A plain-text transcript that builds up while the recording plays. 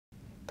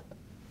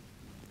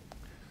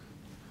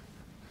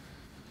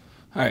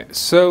All right,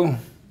 so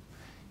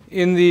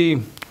in the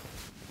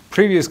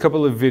previous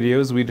couple of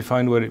videos, we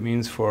defined what it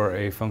means for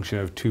a function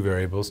of two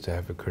variables to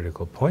have a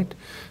critical point.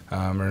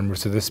 Remember,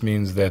 so this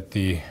means that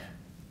the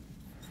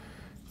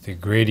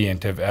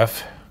gradient of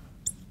f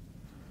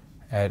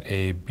at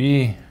a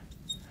b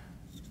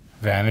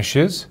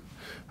vanishes,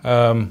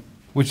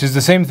 which is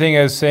the same thing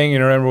as saying,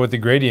 remember what the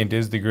gradient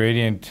is. The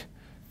gradient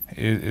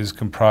is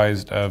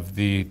comprised of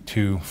the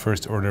two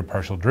first-order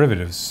partial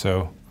derivatives.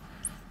 So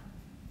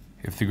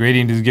if the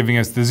gradient is giving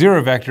us the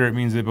zero vector, it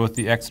means that both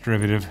the x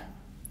derivative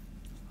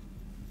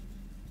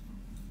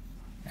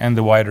and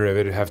the y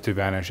derivative have to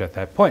vanish at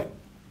that point.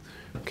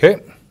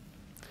 Okay,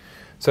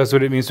 so that's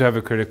what it means to have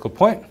a critical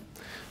point.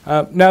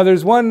 Now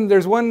there's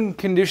one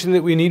condition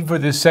that we need for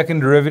this second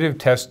derivative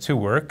test to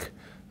work.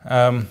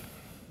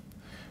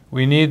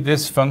 We need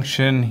this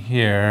function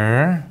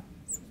here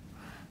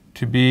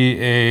to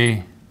be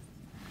a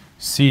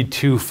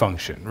C2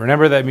 function.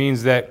 Remember, that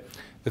means that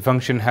the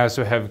function has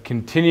to have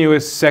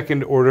continuous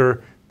second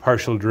order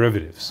partial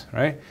derivatives,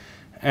 right?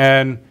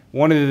 And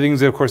one of the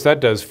things that, of course, that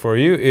does for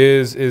you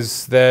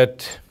is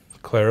that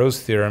Claro's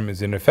theorem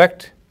is in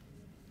effect.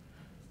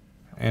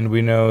 And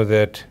we know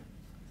that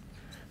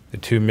the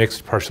two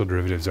mixed partial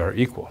derivatives are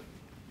equal.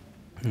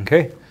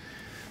 Okay?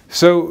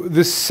 So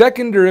the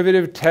second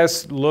derivative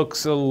test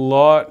looks a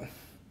lot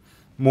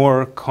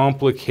more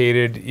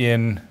complicated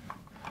in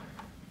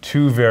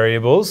two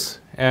variables.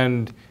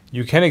 And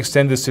you can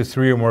extend this to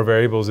three or more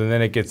variables, and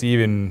then it gets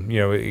even,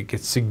 it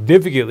gets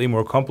significantly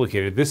more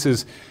complicated. This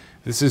is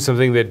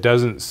something that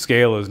doesn't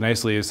scale as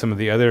nicely as some of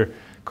the other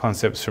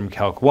concepts from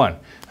Calc 1.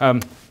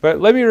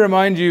 But let me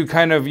remind you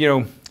kind of,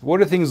 what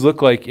do things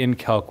look like in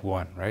Calc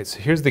 1, right? So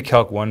here's the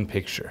Calc 1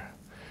 picture.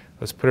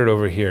 Let's put it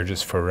over here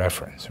just for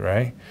reference,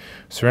 right?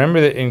 So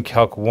remember that in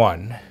Calc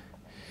 1,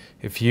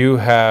 if you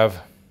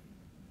have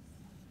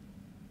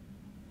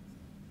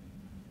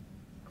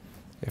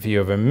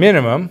a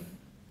minimum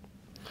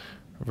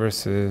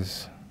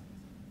versus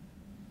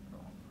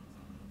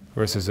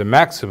a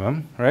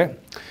maximum, right?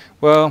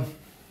 Well,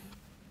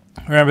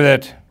 remember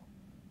that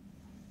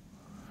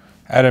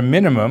at a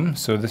minimum,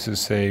 so this is,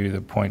 say, the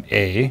point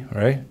A,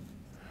 right?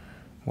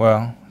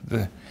 Well,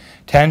 the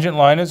tangent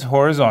line is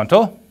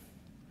horizontal,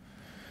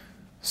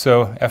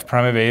 so f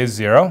prime of A is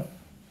 0,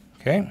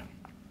 okay?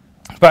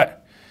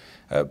 But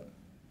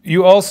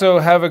you also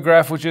have a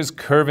graph which is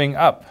curving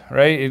up,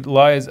 right? It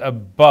lies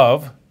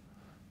above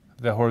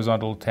the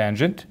horizontal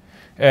tangent.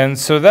 And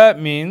so that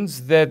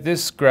means that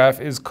this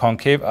graph is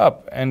concave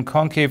up. And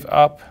concave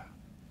up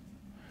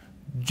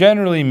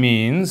generally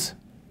means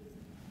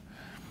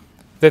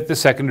that the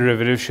second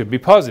derivative should be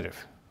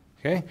positive.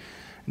 Okay?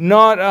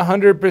 Not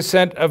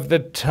 100% of the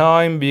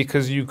time,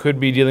 because you could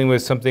be dealing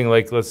with something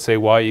like, let's say,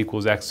 y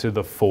equals x to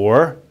the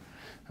 4,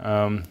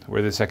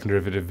 where the second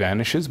derivative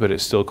vanishes, but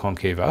it's still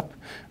concave up.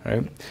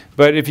 Right?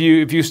 But if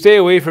you stay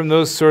away from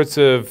those sorts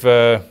of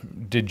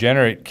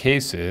degenerate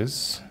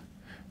cases,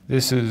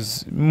 this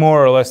is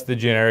more or less the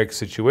generic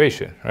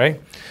situation,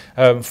 right?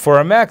 For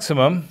a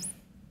maximum,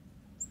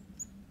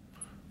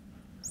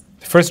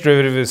 the first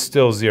derivative is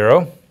still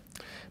 0,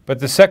 but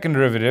the second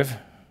derivative,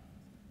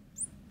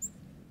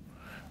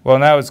 well,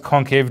 now it's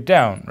concave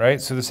down,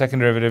 right? So the second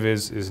derivative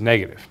is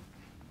negative.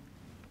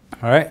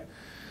 All right?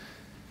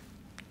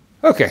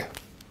 Okay.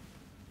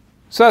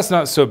 So that's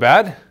not so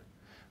bad.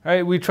 All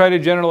right? We try to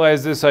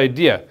generalize this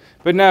idea.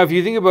 But now if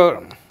you think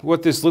about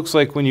what this looks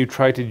like when you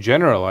try to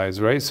generalize,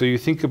 right? So you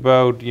think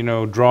about,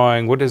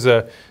 drawing, what does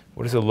a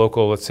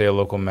local, let's say a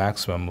local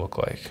maximum look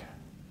like,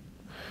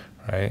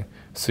 right?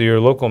 So your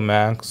local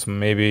max,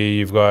 maybe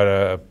you've got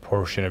a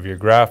portion of your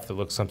graph that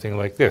looks something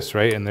like this,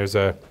 right? And there's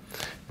a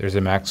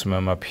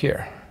maximum up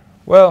here.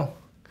 Well,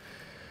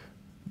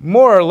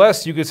 more or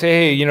less you could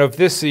say, hey, if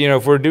this,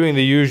 if we're doing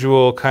the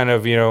usual kind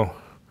of,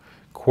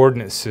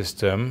 coordinate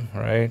system,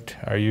 right?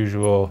 Our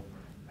usual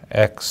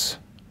x,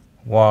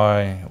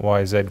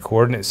 y, z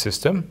coordinate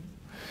system,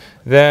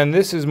 then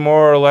this is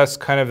more or less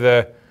kind of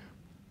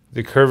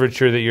the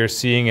curvature that you're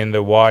seeing in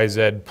the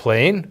yz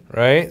plane,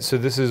 right? So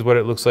this is what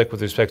it looks like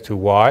with respect to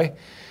y.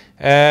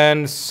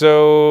 And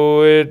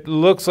so it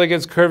looks like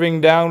it's curving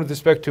down with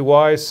respect to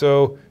y,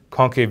 so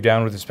concave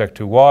down with respect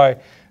to y.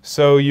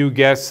 So you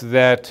guess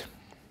that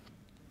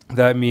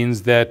that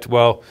means that,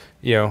 well,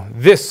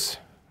 this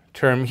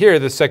term here,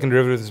 the second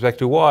derivative with respect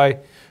to y,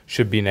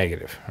 should be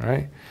negative,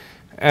 right?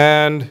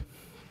 And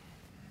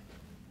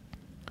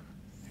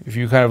if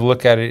you kind of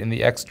look at it in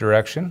the x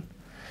direction,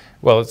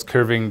 well, it's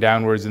curving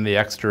downwards in the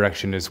x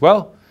direction as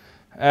well.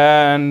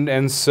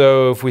 And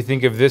so if we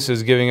think of this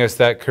as giving us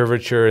that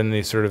curvature in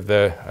the sort of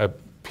the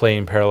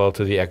plane parallel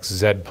to the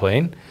xz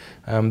plane,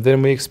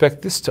 then we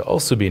expect this to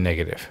also be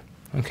negative.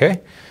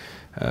 Okay?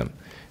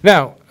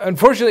 Now,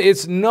 unfortunately,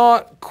 it's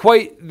not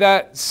quite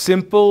that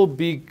simple,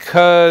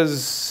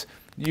 because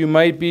you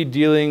might be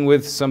dealing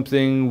with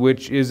something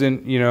which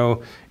isn't,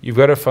 you've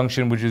got a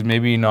function which is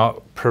maybe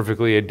not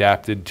perfectly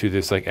adapted to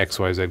this like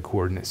XYZ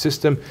coordinate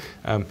system.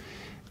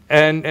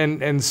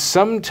 And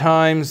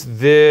sometimes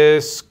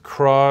this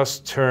cross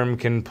term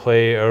can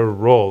play a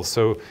role.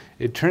 So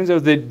it turns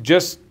out that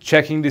just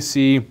checking to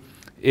see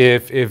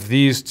if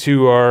these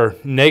two are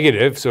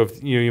negative, so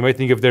if, you might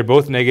think if they're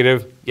both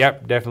negative,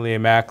 yep, definitely a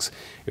max.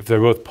 If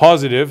they're both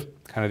positive,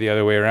 kind of the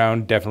other way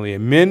around, definitely a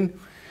min.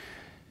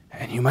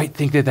 And you might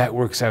think that that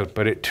works out,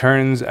 but it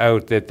turns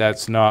out that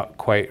that's not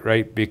quite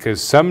right,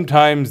 because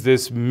sometimes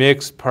this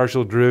mixed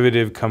partial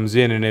derivative comes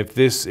in, and if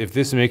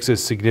this makes a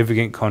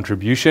significant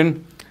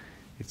contribution,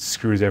 it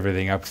screws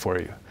everything up for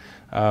you.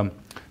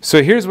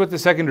 So here's what the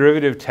second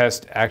derivative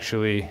test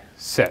actually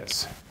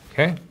says,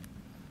 okay?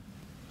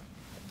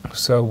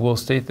 So we'll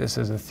state this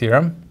as a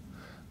theorem.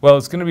 Well,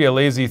 it's going to be a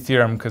lazy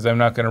theorem because I'm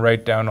not going to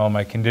write down all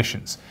my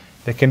conditions.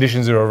 The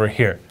conditions are over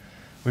here.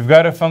 We've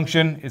got a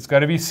function. It's got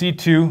to be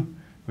C2.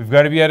 We've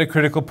got to be at a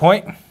critical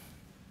point.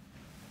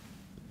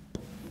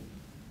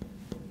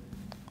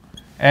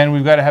 And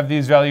we've got to have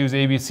these values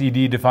A, B, C,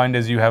 D defined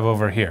as you have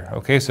over here.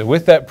 Okay, so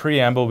with that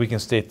preamble, we can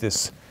state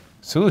this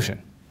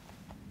solution.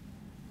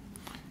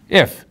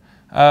 If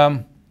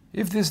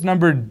this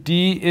number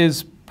D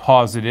is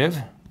positive,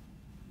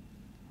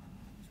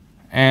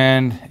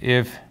 and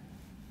if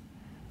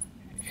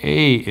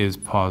A is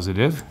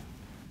positive,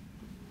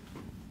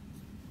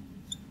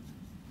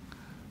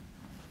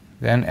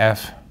 then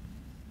F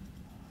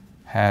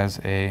has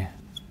a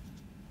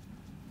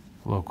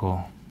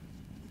local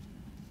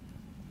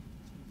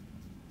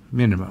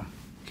minimum,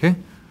 okay,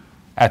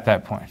 at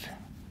that point,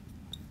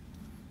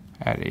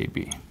 at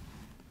AB.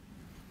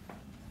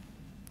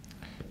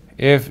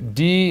 If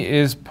D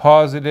is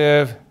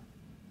positive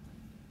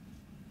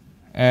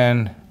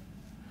and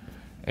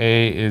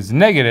A is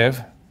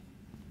negative,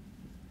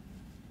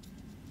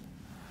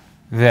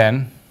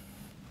 then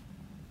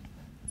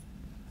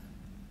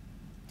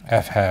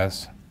F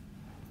has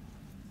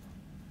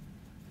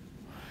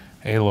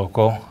a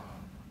local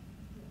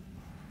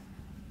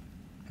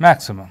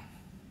maximum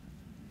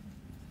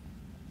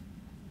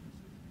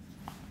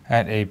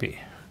at AB.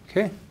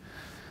 Okay.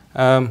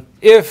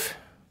 If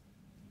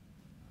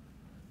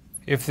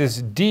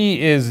this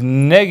D is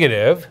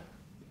negative,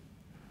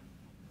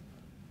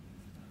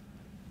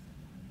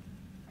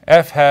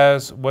 F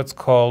has what's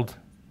called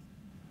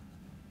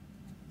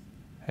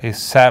a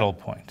saddle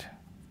point.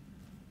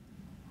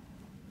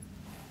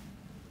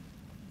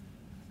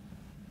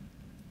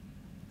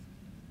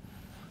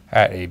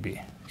 At AB,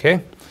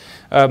 okay?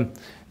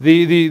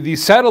 The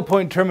saddle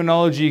point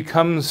terminology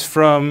comes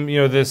from,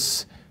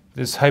 this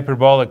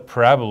hyperbolic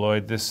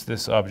paraboloid,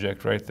 this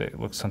object, right, that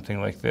looks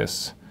something like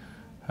this.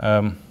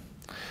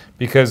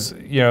 Because,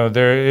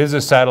 there is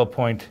a saddle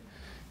point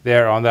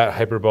there on that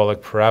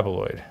hyperbolic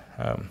paraboloid.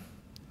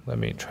 Let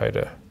me try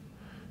to,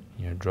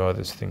 draw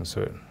this thing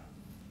so it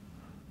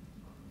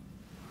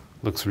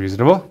looks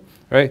reasonable,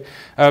 right?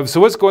 So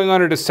what's going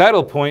on at a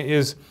saddle point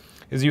is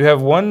you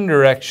have one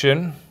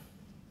direction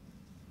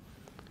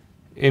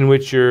in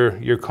which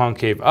you're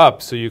concave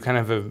up, so you kind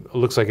of have, it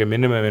looks like a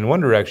minimum in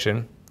one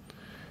direction.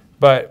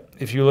 But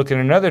if you look in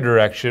another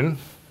direction,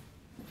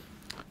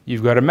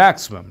 you've got a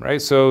maximum,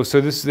 right? So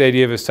this is the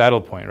idea of a saddle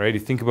point, right? You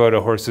think about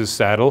a horse's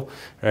saddle,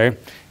 right?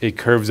 It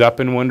curves up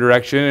in one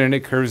direction and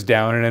it curves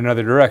down in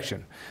another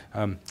direction.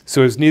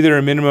 So it's neither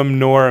a minimum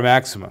nor a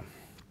maximum.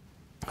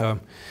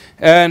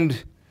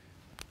 And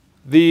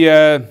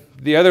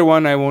the other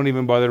one, I won't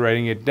even bother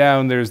writing it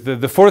down. There's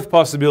the fourth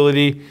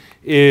possibility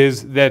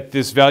is that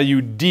this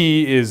value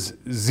D is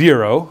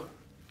 0,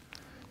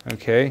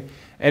 okay?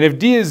 And if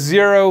D is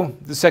 0,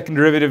 the second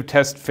derivative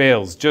test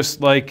fails. Just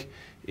like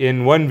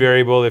in one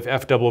variable, if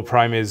f double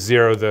prime is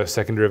 0, the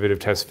second derivative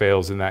test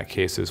fails in that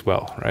case as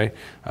well, right?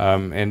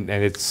 And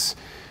it's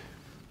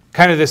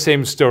kind of the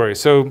same story.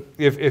 So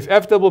if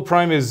f double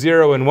prime is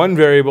 0 in one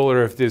variable,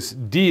 or if this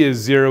D is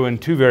 0 in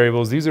two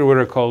variables, these are what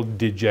are called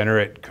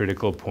degenerate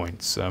critical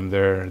points.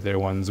 They're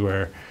ones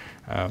where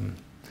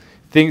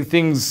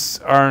things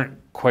aren't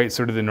quite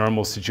sort of the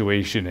normal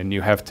situation, and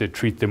you have to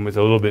treat them with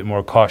a little bit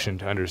more caution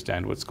to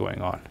understand what's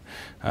going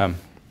on.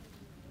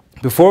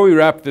 Before we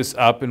wrap this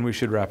up, and we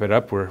should wrap it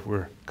up,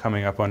 we're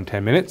coming up on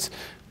 10 minutes,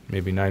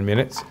 maybe 9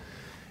 minutes.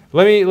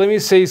 Let me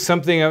say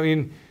something. I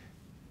mean,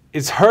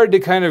 it's hard to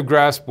kind of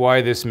grasp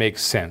why this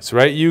makes sense,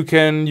 right? You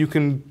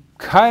can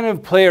kind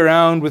of play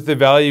around with the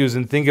values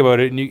and think about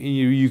it, and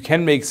you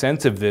can make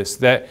sense of this.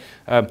 That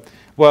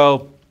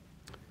well,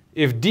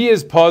 if D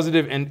is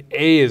positive and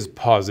A is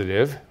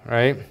positive,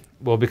 right?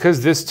 Well,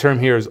 because this term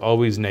here is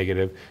always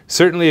negative,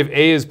 certainly if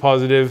A is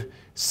positive,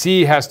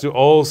 C has to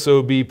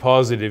also be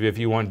positive if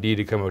you want D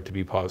to come out to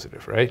be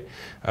positive, right?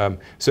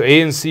 So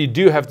A and C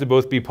do have to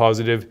both be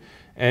positive,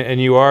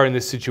 and you are in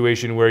this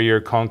situation where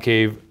you're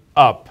concave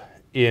up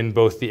in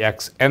both the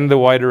X and the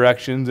Y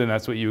directions, and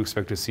that's what you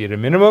expect to see at a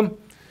minimum.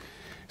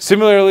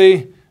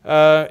 Similarly,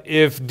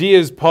 if D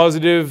is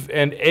positive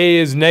and A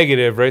is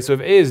negative, right? So if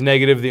A is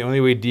negative, the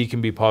only way D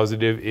can be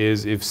positive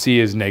is if C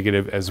is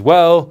negative as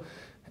well,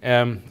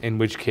 in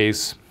which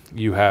case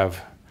you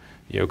have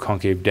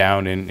concave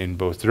down in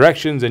both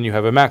directions and you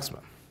have a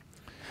maximum.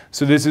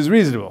 So this is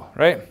reasonable,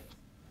 right?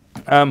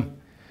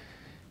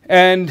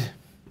 And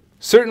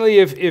certainly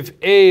if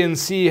A and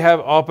C have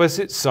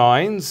opposite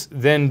signs,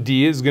 then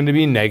D is going to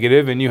be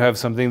negative, and you have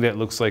something that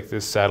looks like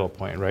this saddle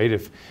point, right?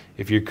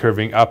 If you're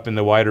curving up in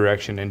the y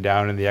direction and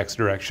down in the x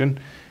direction,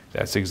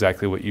 that's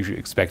exactly what you should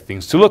expect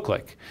things to look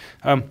like.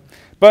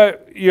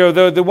 But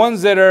the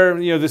ones that are,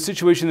 the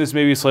situation that's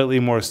maybe slightly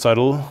more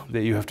subtle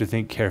that you have to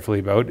think carefully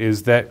about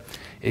is that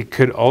it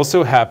could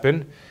also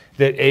happen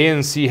that A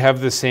and C have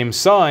the same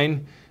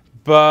sign,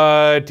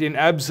 but in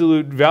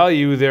absolute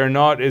value, they're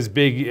not as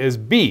big as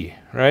B,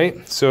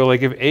 right? So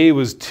like if A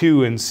was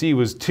 2 and C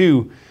was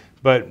 2,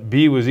 but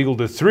B was equal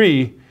to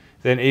 3,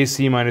 then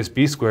AC minus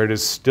B squared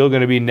is still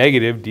going to be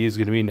negative. D is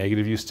going to be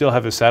negative. You still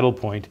have a saddle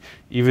point,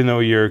 even though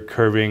you're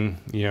curving,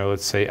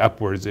 let's say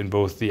upwards in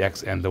both the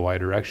X and the Y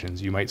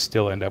directions. You might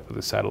still end up with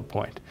a saddle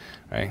point,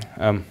 right?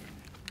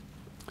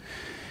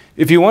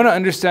 If you want to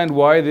understand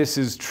why this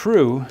is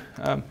true,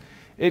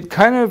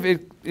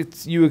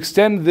 you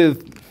extend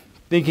the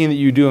thinking that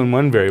you do in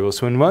one variable.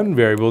 So in one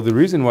variable, the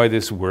reason why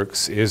this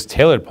works is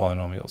tailored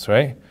polynomials,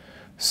 right?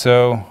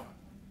 So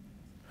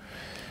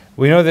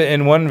we know that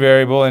in one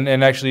variable,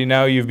 and actually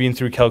now you've been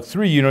through Calc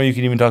 3, you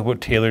can even talk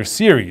about Taylor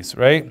series,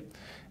 right?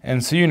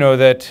 And so you know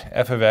that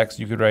f of x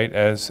you could write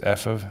as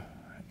f of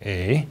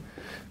a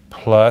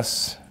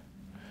plus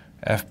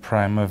f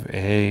prime of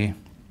a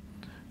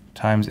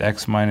times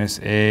x minus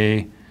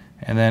a,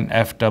 and then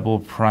f double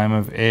prime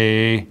of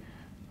a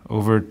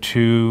over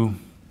 2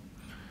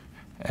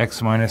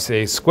 x minus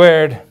a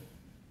squared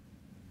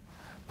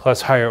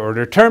plus higher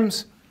order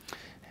terms.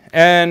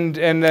 And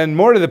then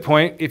more to the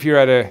point, if you're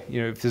at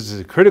if this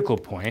is a critical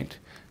point,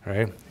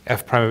 right,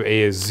 f prime of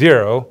a is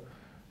 0,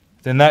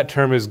 then that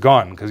term is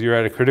gone because you're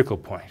at a critical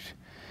point.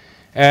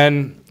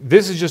 And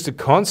this is just a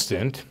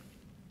constant.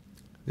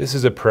 This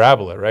is a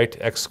parabola, right?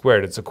 X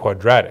squared, it's a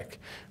quadratic,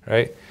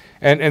 right?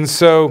 And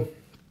so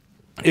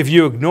if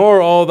you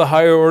ignore all the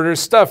higher order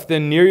stuff,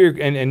 then near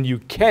your, and you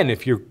can,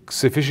 if you're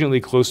sufficiently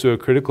close to a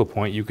critical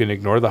point, you can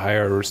ignore the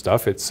higher order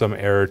stuff. It's some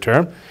error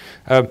term.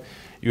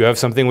 You have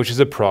something which is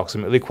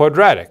approximately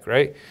quadratic,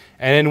 right?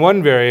 And in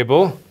one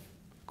variable,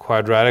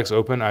 quadratics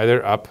open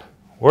either up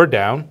or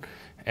down,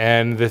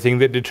 and the thing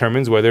that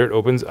determines whether it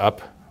opens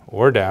up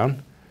or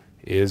down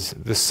is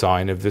the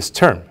sign of this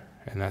term,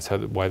 and that's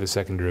why the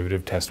second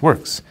derivative test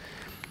works.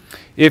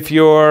 If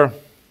you're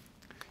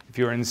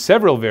in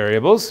several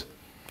variables,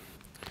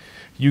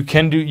 you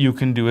can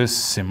do a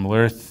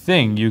similar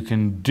thing. You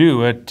can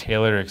do a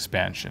Taylor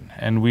expansion,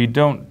 and we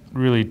don't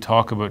really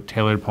talk about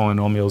tailored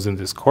polynomials in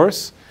this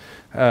course.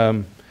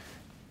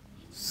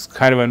 It's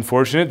kind of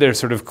unfortunate. They're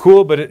sort of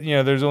cool, but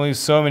there's only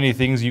so many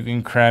things you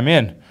can cram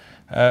in.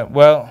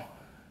 Well,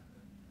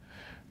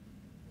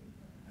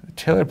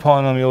 tailored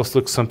polynomials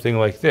look something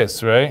like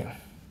this, right?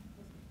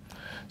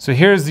 So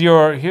here's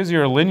your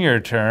linear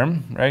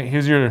term, right?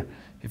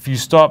 If you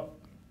stop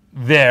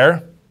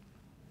there,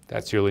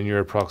 that's your linear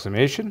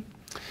approximation.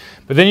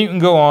 But then you can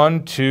go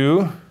on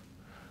to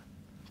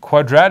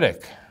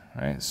quadratic,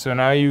 right? So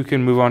now you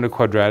can move on to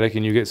quadratic,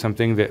 and you get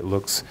something that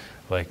looks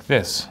like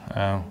this.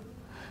 1/2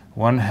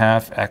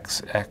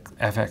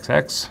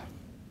 fxx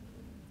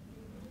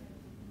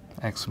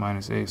x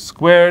minus a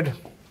squared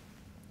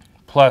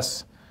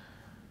plus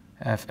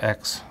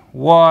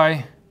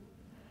fxy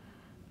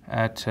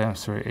at,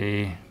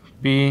 a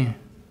b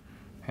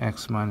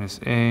x minus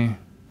a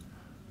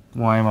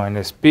y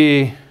minus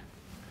b,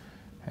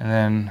 and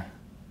then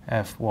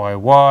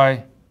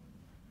fyy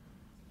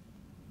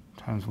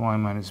times y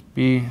minus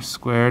b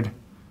squared,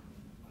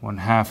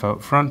 1/2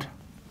 out front.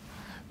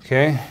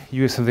 Okay,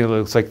 you get something that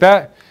looks like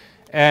that.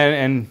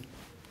 And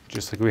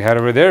just like we had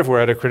over there, if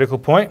we're at a critical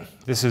point,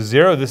 this is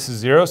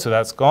 0, so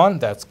that's gone,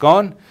 that's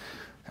gone.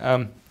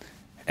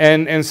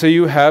 And so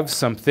you have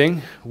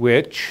something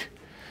which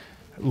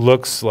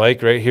looks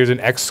like, right, here's an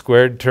x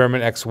squared term,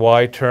 an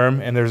xy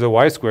term, and there's a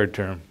y squared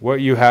term.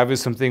 What you have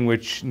is something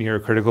which, near a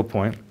critical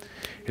point,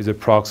 is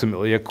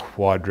approximately a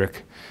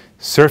quadric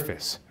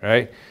surface,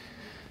 right?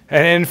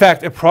 And in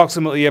fact,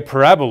 approximately a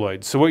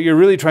paraboloid. So what you're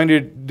really trying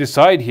to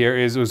decide here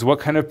is what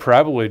kind of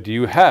paraboloid do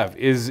you have?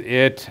 Is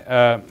it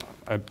an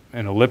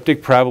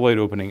elliptic paraboloid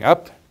opening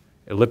up,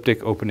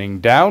 elliptic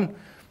opening down,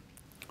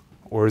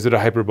 or is it a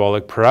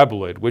hyperbolic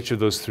paraboloid? Which of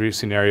those three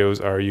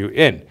scenarios are you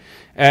in?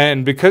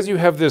 And because you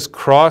have this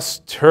cross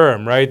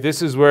term, right,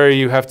 this is where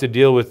you have to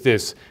deal with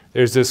this.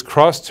 There's this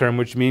cross term,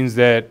 which means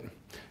that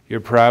your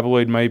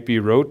paraboloid might be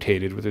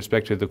rotated with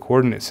respect to the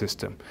coordinate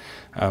system.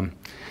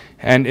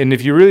 And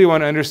if you really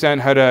want to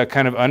understand how to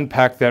kind of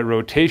unpack that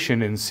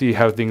rotation and see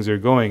how things are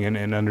going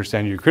and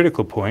understand your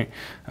critical point,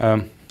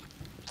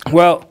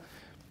 well,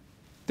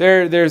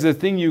 there's a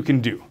thing you can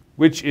do,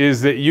 which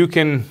is that you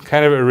can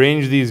kind of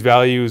arrange these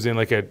values in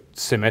like a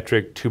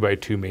symmetric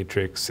 2x2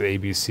 matrix,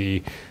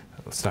 ABC.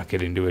 Let's not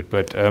get into it,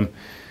 but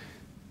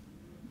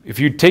if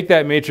you take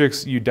that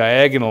matrix, you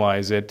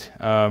diagonalize it,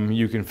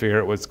 you can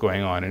figure out what's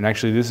going on. And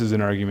actually, this is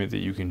an argument that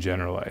you can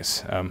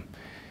generalize.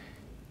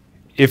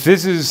 If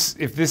this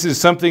is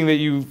something that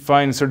you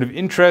find sort of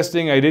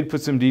interesting, I did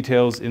put some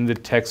details in the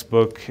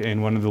textbook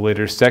in one of the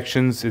later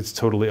sections. It's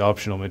totally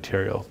optional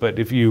material. But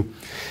if you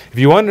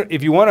want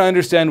to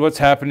understand what's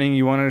happening,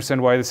 you want to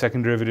understand why the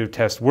second derivative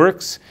test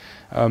works,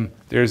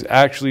 there's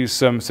actually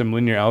some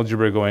linear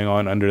algebra going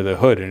on under the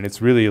hood, and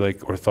it's really like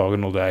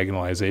orthogonal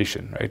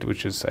diagonalization, right?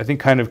 Which is, I think,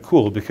 kind of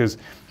cool because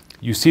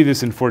you see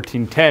this in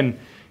 1410,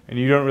 and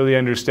you don't really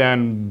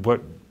understand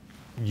what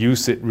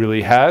use it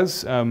really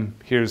has.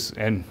 It's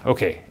an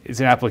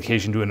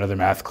application to another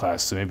math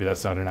class, so maybe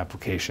that's not an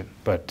application,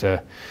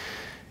 but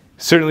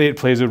certainly it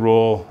plays a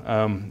role.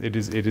 It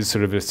is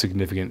sort of a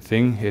significant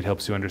thing. It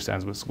helps you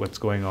understand what's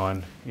going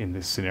on in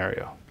this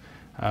scenario.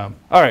 All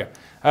right,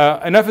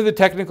 enough of the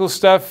technical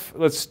stuff.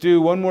 Let's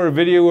do one more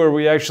video where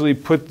we actually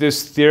put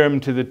this theorem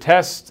to the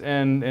test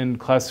and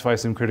classify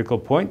some critical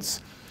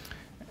points.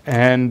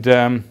 And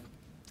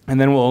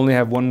then we'll only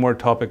have one more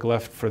topic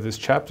left for this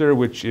chapter,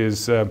 which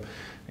is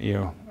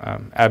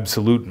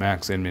absolute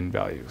max and min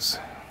values.